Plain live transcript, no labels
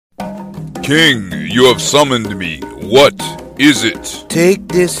King, you have summoned me. What is it? Take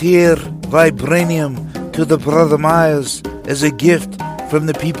this here vibranium to the Brother Miles as a gift from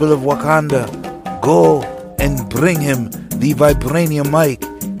the people of Wakanda. Go and bring him the vibranium mic.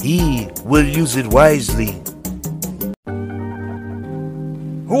 He will use it wisely.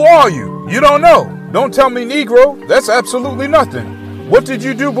 Who are you? You don't know. Don't tell me Negro. That's absolutely nothing. What did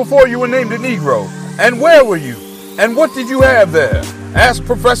you do before you were named a Negro? And where were you? And what did you have there? Ask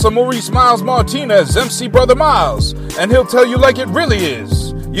Professor Maurice Miles Martinez, MC Brother Miles, and he'll tell you like it really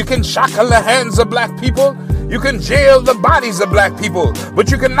is. You can shackle the hands of black people. You can jail the bodies of black people,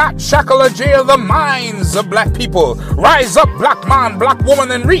 but you cannot shackle or jail the minds of black people. Rise up, black man, black woman,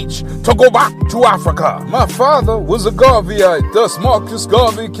 and reach to go back to Africa. My father was a Garveyite, thus Marcus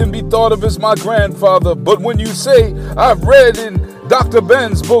Garvey can be thought of as my grandfather. But when you say, I've read in Dr.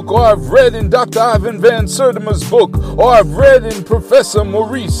 Ben's book, or I've read in Dr. Ivan Van Sertima's book, or I've read in Professor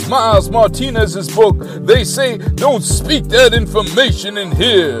Maurice Miles Martinez's book, they say, don't speak that information in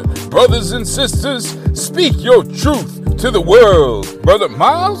here. Brothers and sisters, speak your truth to the world. Brother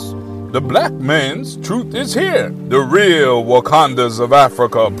Miles, the black man's truth is here. The Real Wakandas of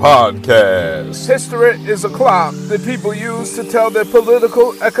Africa podcast. History is a clock that people use to tell their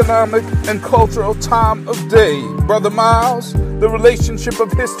political, economic, and cultural time of day. Brother Miles, the relationship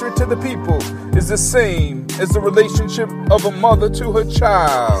of history to the people is the same as the relationship of a mother to her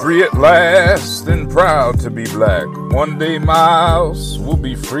child. Free at last and proud to be black. One day Miles will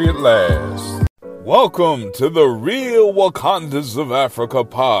be free at last. Welcome to the Real Wakandas of Africa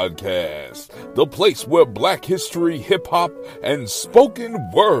podcast, the place where black history, hip-hop, and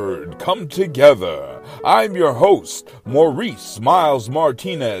spoken word come together. I'm your host, Maurice Miles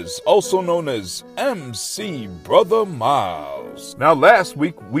Martinez, also known as MC Brother Miles. Now, last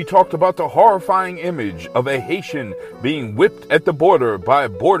week, we talked about the horrifying image of a Haitian being whipped at the border by a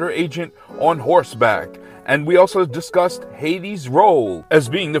border agent on horseback. And we also discussed Haiti's role as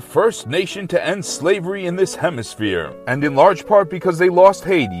being the first nation to end slavery in this hemisphere. And in large part because they lost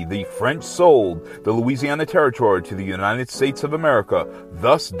Haiti, the French sold the Louisiana Territory to the United States of America,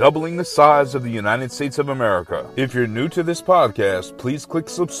 thus doubling the size of the United States of America. If you're new to this podcast, please click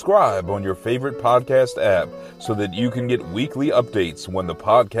subscribe on your favorite podcast app so that you can get weekly updates when the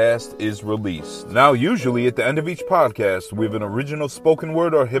podcast is released. Now, usually at the end of each podcast, we have an original spoken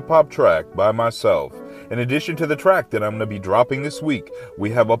word or hip-hop track by myself. In addition to the track that I'm going to be dropping this week, we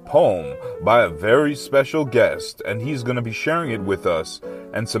have a poem by a very special guest, and he's going to be sharing it with us,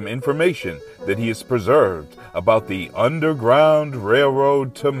 and some information that he has preserved about the Underground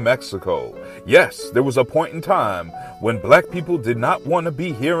Railroad to Mexico. Yes, there was a point in time when black people did not want to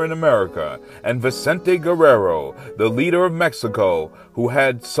be here in America, and Vicente Guerrero, the leader of Mexico, who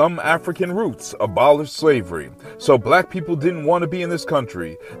had some African roots, abolished slavery. So black people didn't want to be in this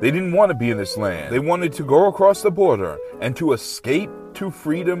country. They didn't want to be in this land. They wanted to go across the border and to escape to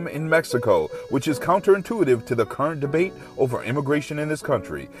freedom in Mexico, which is counterintuitive to the current debate over immigration in this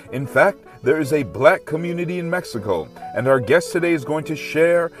country. In fact, there is a black community in Mexico, and our guest today is going to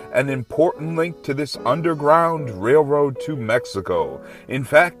share an important link to this Underground Railroad to Mexico. In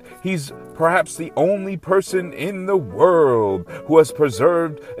fact, he's perhaps the only person in the world who has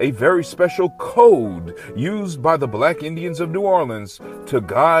preserved a very special code used by the Black Indians of New Orleans to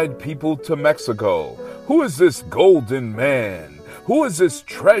guide people to Mexico. Who is this golden man? Who is this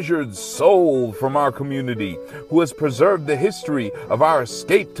treasured soul from our community who has preserved the history of our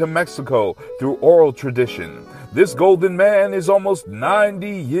escape to Mexico through oral tradition? This golden man is almost 90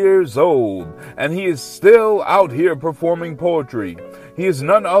 years old, and he is still out here performing poetry. He is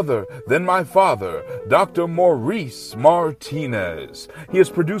none other than my father, Dr. Maurice Martinez. He has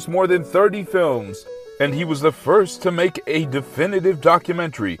produced more than 30 films, and he was the first to make a definitive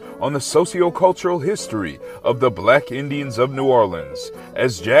documentary on the sociocultural history of the Black Indians of New Orleans.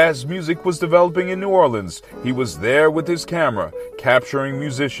 As jazz music was developing in New Orleans, he was there with his camera, capturing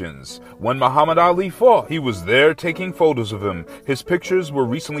musicians. When Muhammad Ali fought, he was there taking photos of him. His pictures were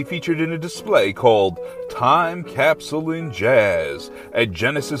recently featured in a display called Time Capsule in Jazz at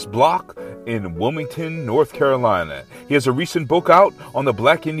Genesis Block in Wilmington, North Carolina. He has a recent book out on the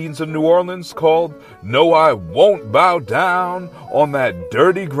Black Indians of New Orleans called No, I Won't Bow Down on That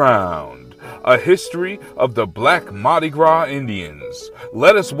Dirty Ground, a history of the Black Mardi Gras Indians.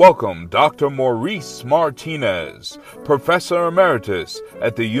 Let us welcome Dr. Maurice Martinez, Professor Emeritus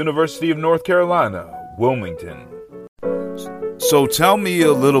at the University of North Carolina, Wilmington. So tell me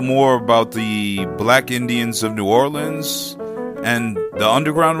a little more about the Black Indians of New Orleans and the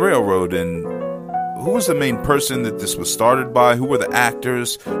Underground Railroad, and who was the main person that this was started by? Who were the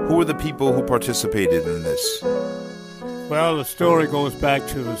actors? Who were the people who participated in this? Well, the story goes back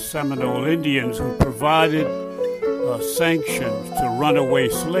to the Seminole Indians who provided sanctions to runaway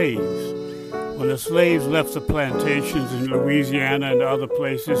slaves. When the slaves left the plantations in Louisiana and other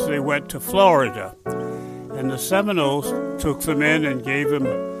places, they went to Florida. And the Seminoles took them in and gave them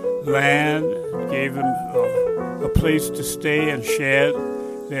land, gave them a place to stay and share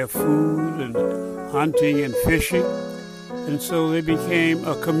their food and hunting and fishing. And so they became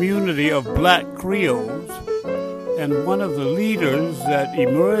a community of black Creoles. And one of the leaders that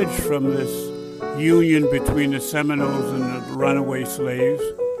emerged from this union between the Seminoles and the runaway slaves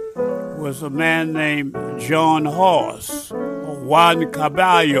was a man named John Horse, or Juan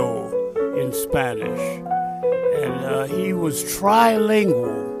Caballo in Spanish. And he was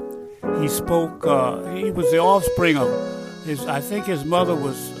trilingual. He spoke, he was the offspring of I think his mother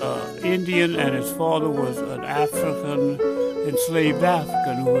was Indian and his father was an African, enslaved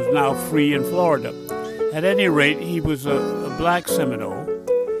African who was now free in Florida. At any rate, he was a black Seminole.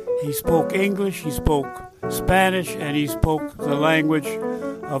 He spoke English, he spoke Spanish, and he spoke the language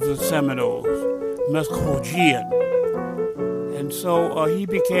of the Seminoles, Muscogean. And so he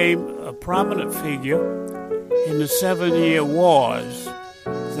became a prominent figure in the 7-year wars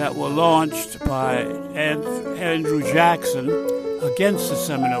that were launched by Andrew Jackson against the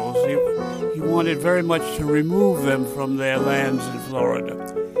Seminoles. He wanted very much to remove them from their lands in Florida.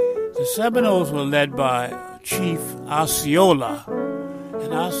 The Seminoles were led by Chief Osceola,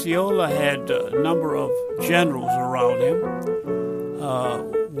 and Osceola had a number of generals around him,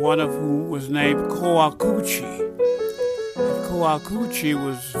 one of whom was named Coacuchi. And Coacuchi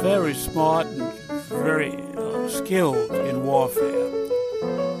was very smart and very skilled in warfare.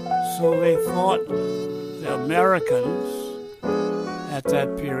 So they fought the Americans at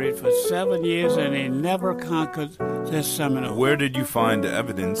that period for 7 years, and they never conquered the Seminoles. Where did you find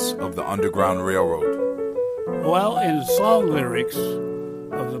evidence of the Underground Railroad? Well, in the song lyrics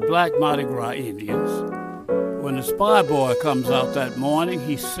of the Black Mardi Gras Indians, when the spy boy comes out that morning,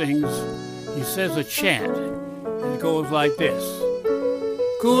 he says a chant, and it goes like this.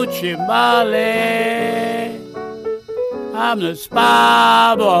 Cuchimale, I'm the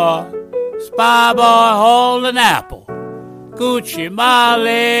spy boy holding an apple. Cuchimale.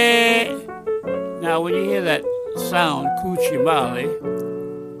 Now, when you hear that sound, Cuchimale,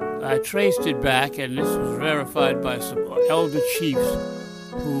 I traced it back, and this was verified by some elder chiefs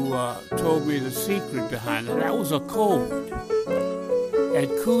who told me the secret behind it. That was a code. And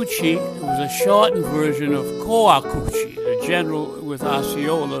Cuchi was a shortened version of Coacuchi, the general with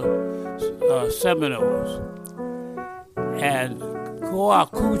Osceola Seminoles. And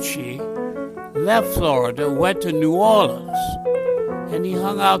Coacuchi left Florida, went to New Orleans, and he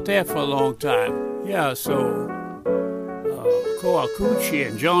hung out there for a long time. Yeah, so Coacuchi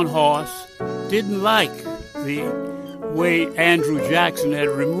and John Horse didn't like the way Andrew Jackson had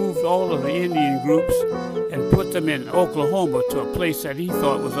removed all of the Indian groups and put them in Oklahoma to a place that he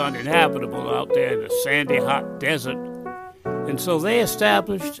thought was uninhabitable out there in the sandy, hot desert. And so they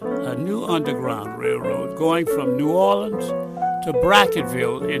established a new underground railroad going from New Orleans to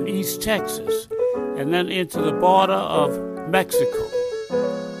Brackettville in East Texas and then into the border of Mexico.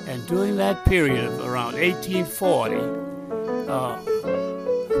 And during that period of around 1840,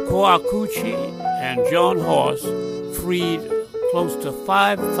 Coacuchi and John Horse freed close to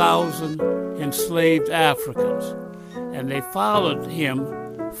 5,000 enslaved Africans, and they followed him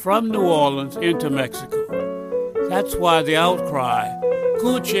from New Orleans into Mexico. That's why the outcry,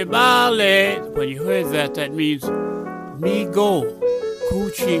 Cuchimale, when you heard that, that means me go,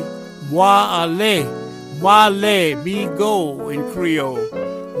 Cuchi, moi ale, me go in Creole.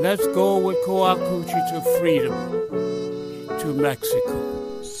 Let's go with Coacuchi to freedom, to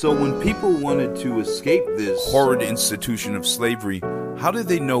Mexico. So when people wanted to escape this Horrid institution of slavery, how did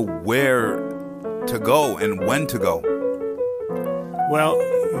they know where to go and when to go? Well,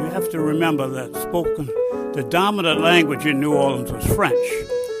 you have to remember that the dominant language in New Orleans was French.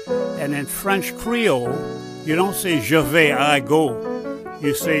 And in French Creole, you don't say je vais, I go.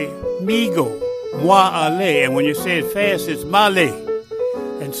 You say me go, moi aller. And when you say it fast, it's m'aller.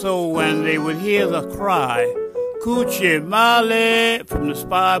 And so when they would hear the cry, Cuchimale, from the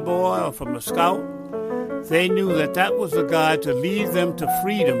spy boy or from the scout, they knew that that was the guy to lead them to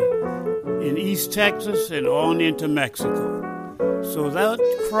freedom in East Texas and on into Mexico. So that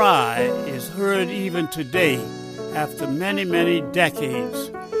cry is heard even today after many, many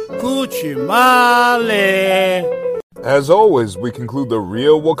decades. Cuchimale. As always, we conclude the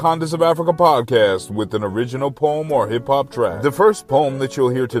Real Wakandas of Africa podcast with an original poem or hip-hop track. The first poem that you'll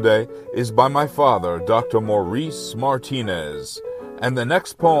hear today is by my father, Dr. Maurice Martinez. And the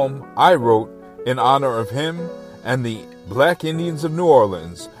next poem I wrote in honor of him and the Black Indians of New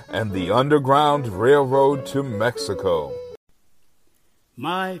Orleans and the Underground Railroad to Mexico.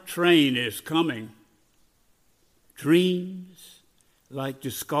 My train is coming. Dreams, like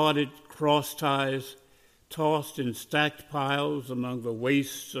discarded cross ties, tossed in stacked piles among the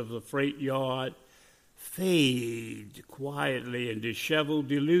wastes of the freight yard, fade quietly in disheveled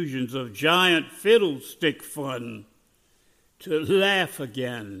delusions of giant fiddlestick fun, to laugh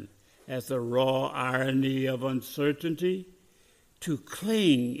again at the raw irony of uncertainty, to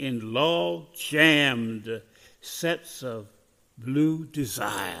cling in log-jammed sets of blue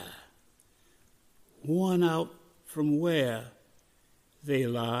desire, worn out from where they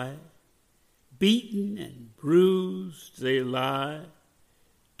lie, beaten and bruised they lie,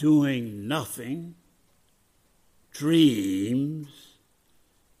 doing nothing. Dreams,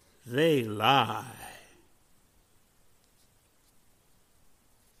 they lie.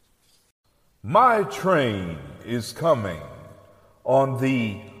 My train is coming on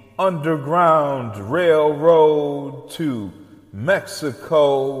the Underground Railroad to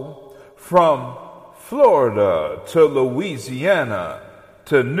Mexico, from Florida to Louisiana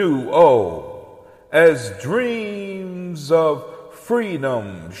to New O, as dreams of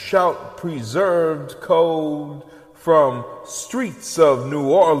freedom shout preserved code from streets of New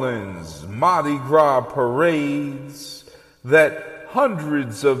Orleans, Mardi Gras parades that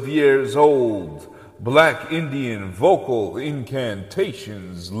hundreds of years old Black Indian vocal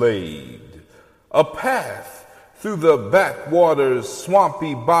incantations laid. A path through the backwaters,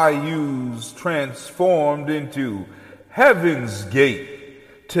 swampy bayous transformed into Heaven's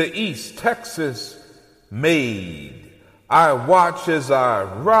Gate to East Texas made. I watch as I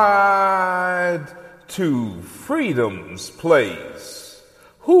ride to freedom's place.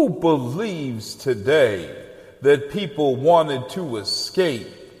 Who believes today that people wanted to escape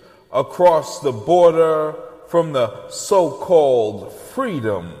across the border from the so-called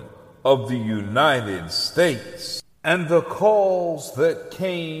freedom of the United States, and the calls that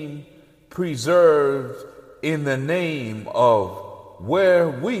came preserved in the name of where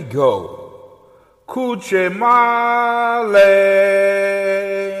we go? Cuchemale,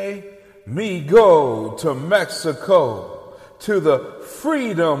 me go to Mexico, to the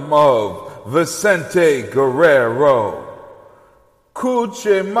freedom of Vicente Guerrero.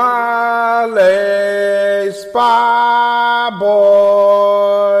 Cuchemale, spy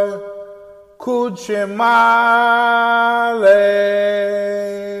boy, Cuchemale.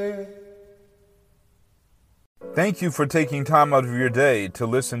 Thank you for taking time out of your day to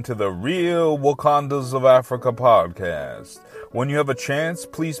listen to the Real Wakandas of Africa podcast. When you have a chance,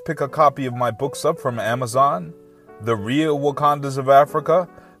 please pick a copy of my books up from Amazon. The Real Wakandas of Africa,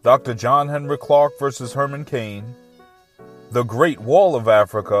 Dr. John Henrik Clarke versus Herman Cain. The Great Wall of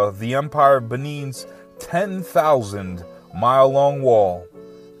Africa, the Empire of Benin's 10,000-mile-long wall.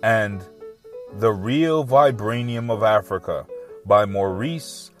 And The Real Vibranium of Africa by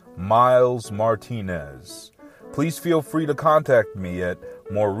Maurice Miles Martinez. Please feel free to contact me at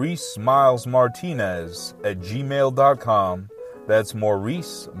mauricemilesmartinez@gmail.com. That's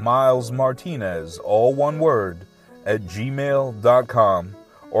Maurice Miles Martinez, all one word, @gmail.com,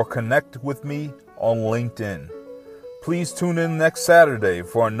 or connect with me on LinkedIn. Please tune in next Saturday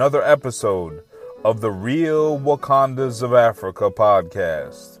for another episode of the Real Wakandas of Africa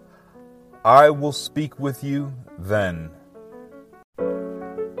podcast. I will speak with you then.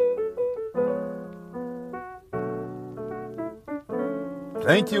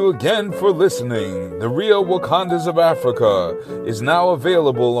 Thank you again for listening. The Real Wakandas of Africa is now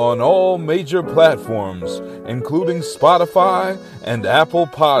available on all major platforms, including Spotify and Apple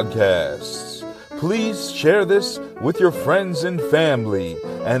Podcasts. Please share this with your friends and family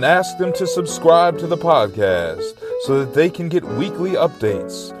and ask them to subscribe to the podcast so that they can get weekly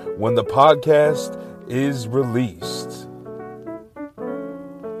updates when the podcast is released.